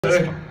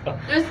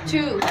There's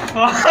two.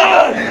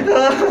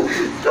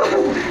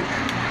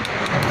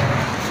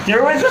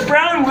 There was a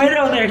brown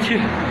widow there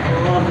too.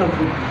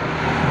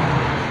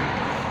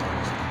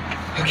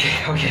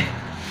 Okay.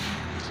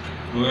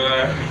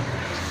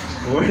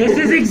 This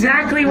is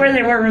exactly where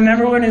they were.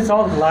 Remember when it's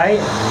all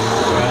light?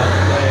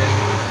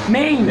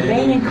 Maine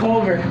and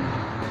Culver.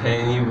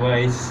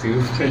 Pennywise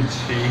super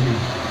cheap.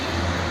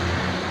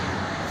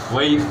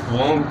 Wait,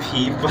 won't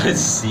people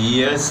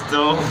see us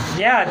though?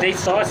 Yeah, they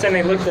saw us and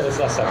they looked at us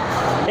last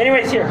time.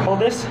 Anyways, here, hold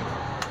this.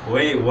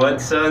 Wait,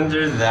 what's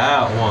under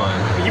that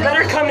one? You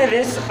better come to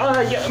this.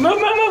 Yeah.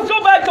 Move.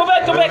 Go back. Go.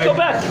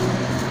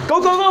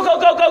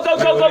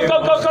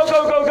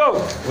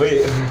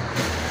 Wait.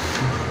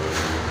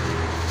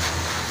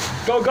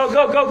 Go.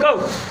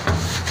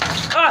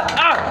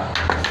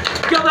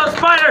 Kill those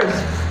spiders.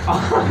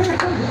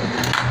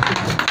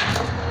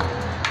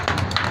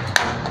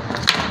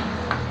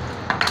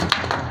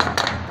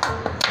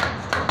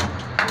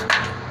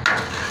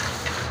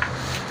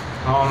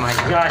 Oh my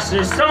gosh,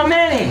 there's so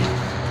many!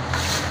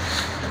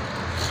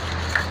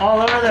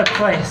 All over the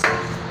place.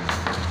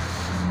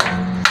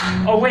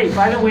 Oh wait,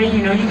 by the way,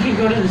 you know you can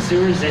go to the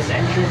sewers this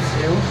entrance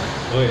too?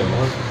 Wait,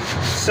 what?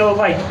 So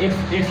like, if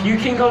you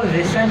can go to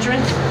this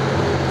entrance,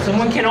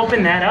 someone can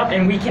open that up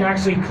and we can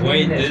actually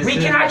clean this. We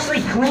can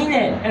actually clean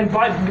it and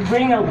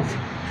bring out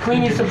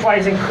cleaning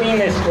supplies and clean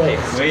this place.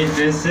 Wait,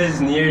 this is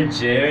near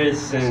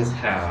Jerrison's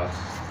house.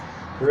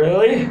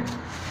 Really?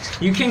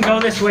 You can go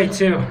this way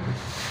too.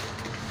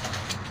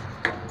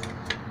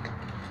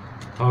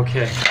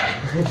 Okay.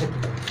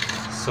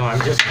 So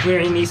I'm just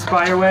clearing these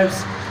spider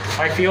webs.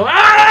 I feel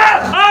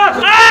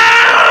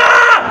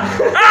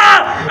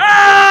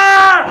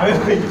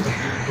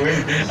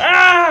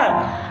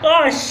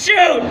Oh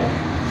shoot!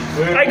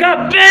 I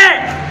got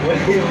bit!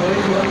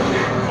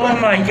 Oh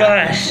my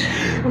gosh!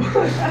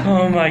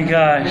 Oh my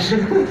gosh!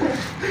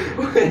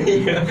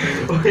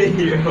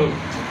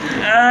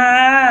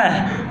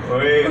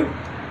 Wait,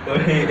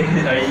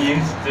 are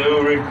you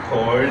still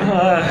recording?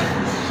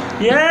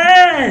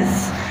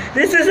 Yes!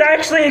 This is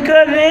actually a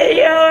good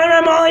video and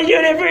I'm only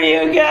doing it for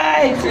you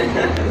guys!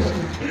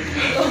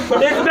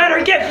 This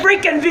better get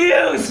freaking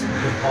views!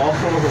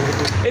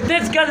 If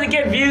this doesn't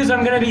get views,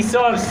 I'm gonna be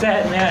so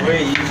upset, man.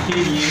 Wait, you can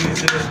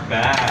use this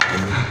bag.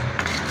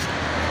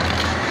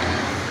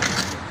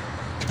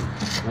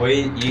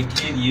 Wait, you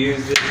can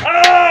use it.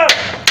 Oh!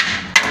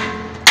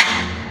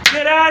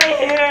 Get out of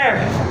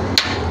here!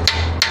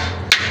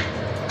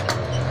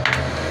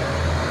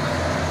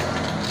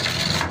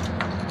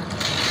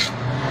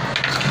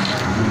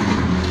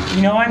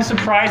 You know, I'm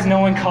surprised no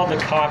one called the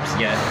cops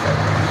yet.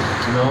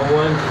 No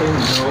one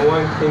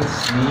can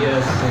see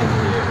us in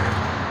here.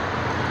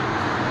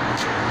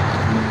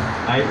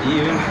 I've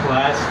even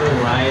flashed the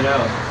light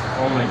up.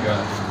 Oh my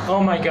god.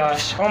 Oh my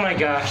gosh. Oh my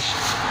gosh.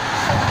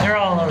 They're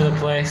all over the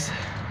place.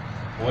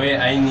 Wait,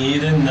 I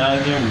need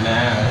another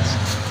mask.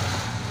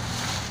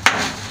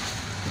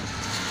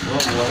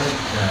 What was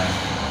that?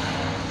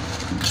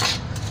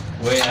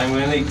 Wait, I'm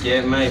gonna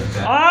get my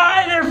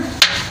bag.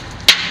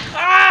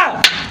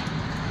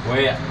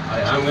 Wait,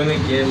 I'm gonna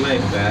get my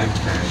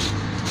backpack.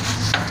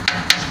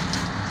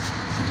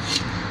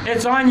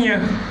 It's on you.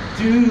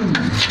 Dude.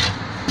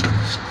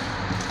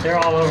 They're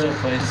all over the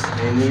place.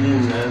 I need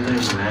another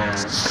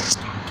mask.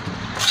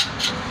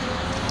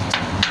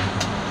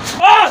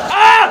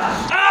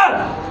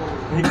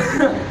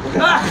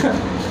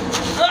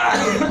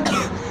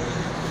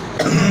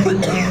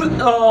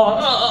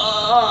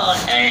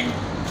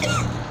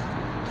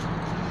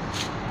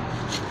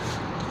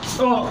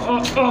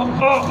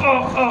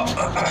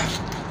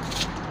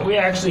 We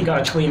actually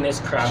gotta clean this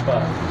crap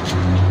up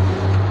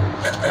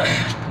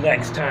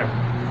next time.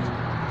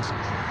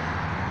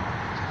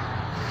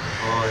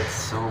 Oh, it's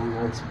so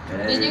much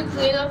better. Did you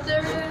clean up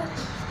there yet?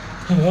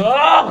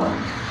 Oh!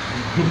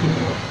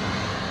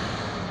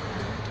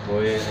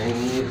 Wait, I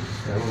need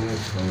someone to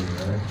come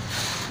back.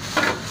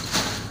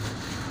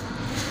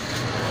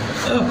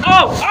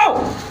 Oh!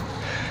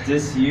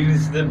 Just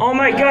use the. Oh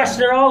my gosh,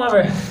 they're all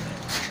over.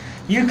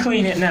 You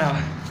clean it now.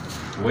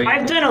 Wait.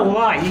 I've done a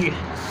lot.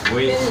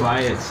 Wait,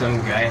 quiet. Some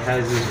guy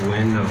has his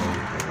window.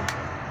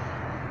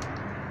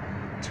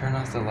 Turn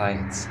off the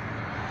lights.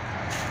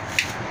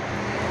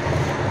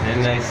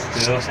 And I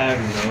still have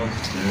no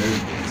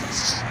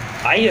service.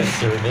 I have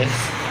service.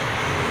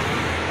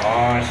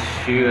 Oh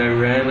shoot, I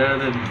ran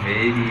out of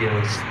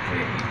video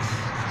space.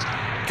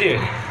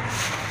 Dude,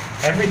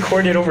 I've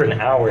recorded over an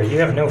hour. You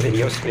have no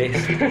video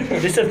space.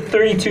 This is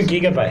 32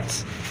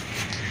 gigabytes.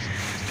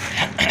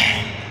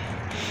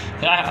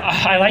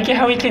 I like it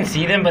how we can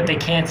see them, but they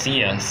can't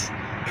see us.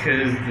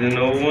 Cause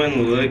no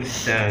one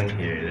looks down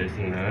here. There's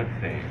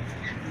nothing.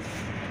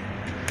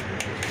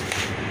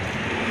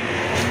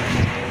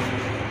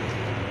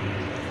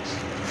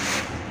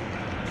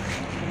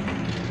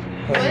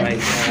 Oh my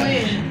What's god.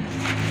 clean?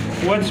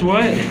 What's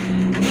what?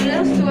 What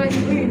else do I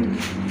clean?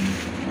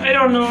 I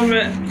don't know,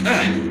 man.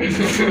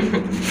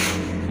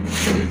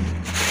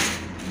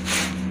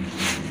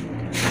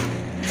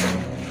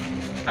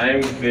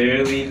 I'm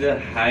barely the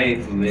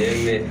height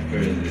limit for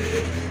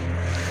this.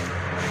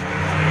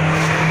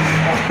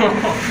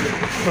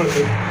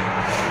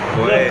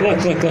 Look.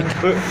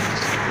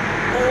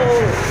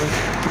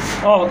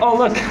 Oh,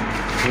 look.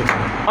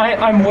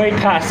 I'm way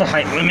past the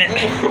height limit.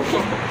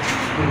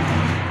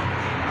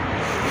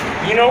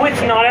 You know,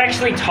 it's not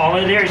actually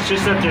taller there, it's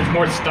just that there's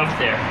more stuff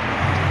there.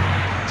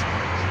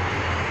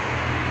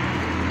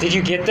 Did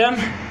you get them?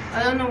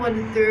 I don't know what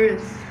there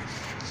is.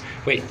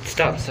 Wait,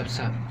 stop.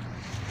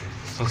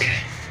 Okay.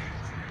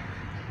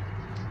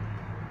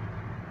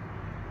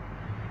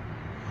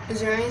 Is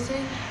there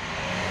anything?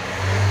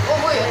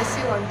 Oh wait, I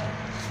see one.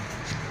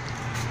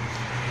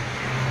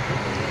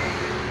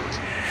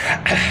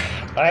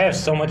 I have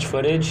so much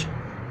footage.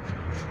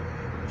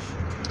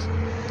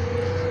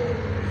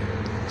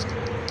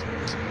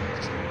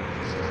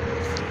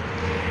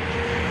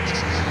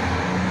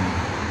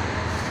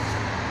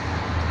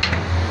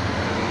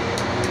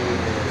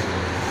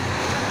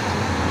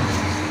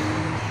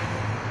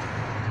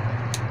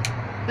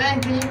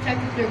 Ben, can you check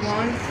if they're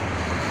gone?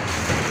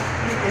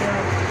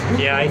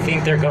 Yeah, I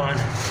think they're gone.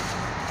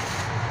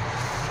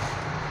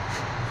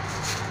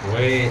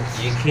 Wait,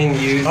 you can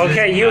use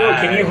Okay, this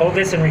bag. can you hold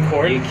this and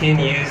record? You can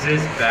use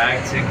this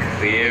bag to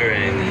clear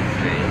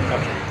anything.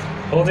 Okay.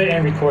 Hold it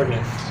and record me.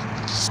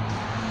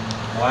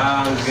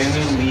 Wow, I'm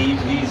gonna leave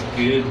these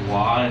good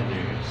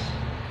waters.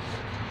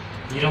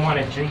 You don't want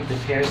to drink the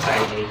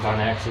parasite egg on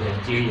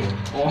accident, do you?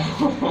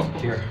 Oh.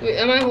 Here. Wait,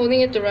 am I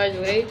holding it the right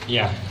way?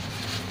 Yeah.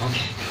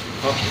 Okay.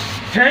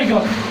 Here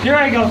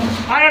I go.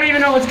 I don't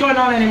even know what's going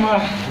on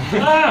anymore.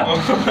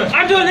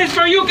 I'm doing this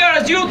for you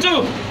guys, you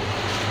too.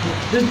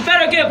 This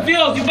better get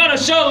views. You better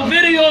show the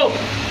video.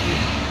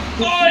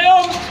 I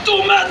am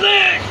too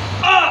madly.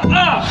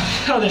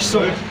 Oh,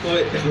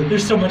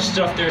 there's so much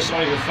stuff there. It's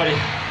not even funny.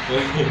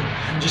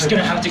 I'm just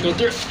gonna have to go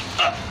through.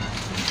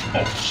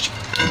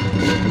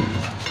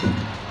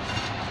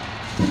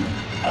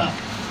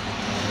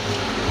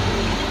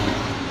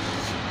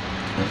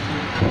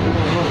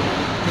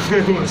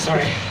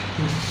 Sorry.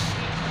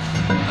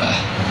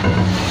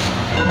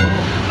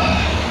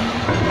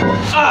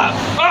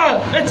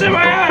 It's in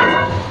my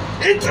eyes!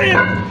 It's in my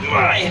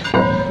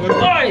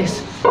eyes!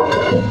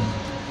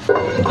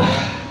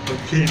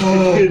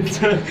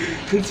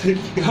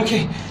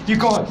 Okay, you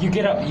go up, you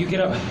get up.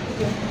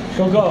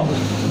 Go.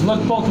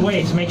 Look both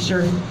ways, make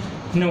sure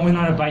no one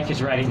on a bike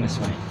is riding this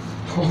way.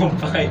 Oh,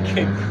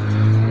 bike.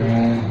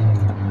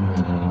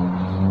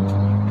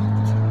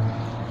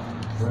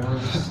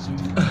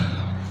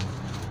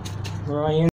 Ryan.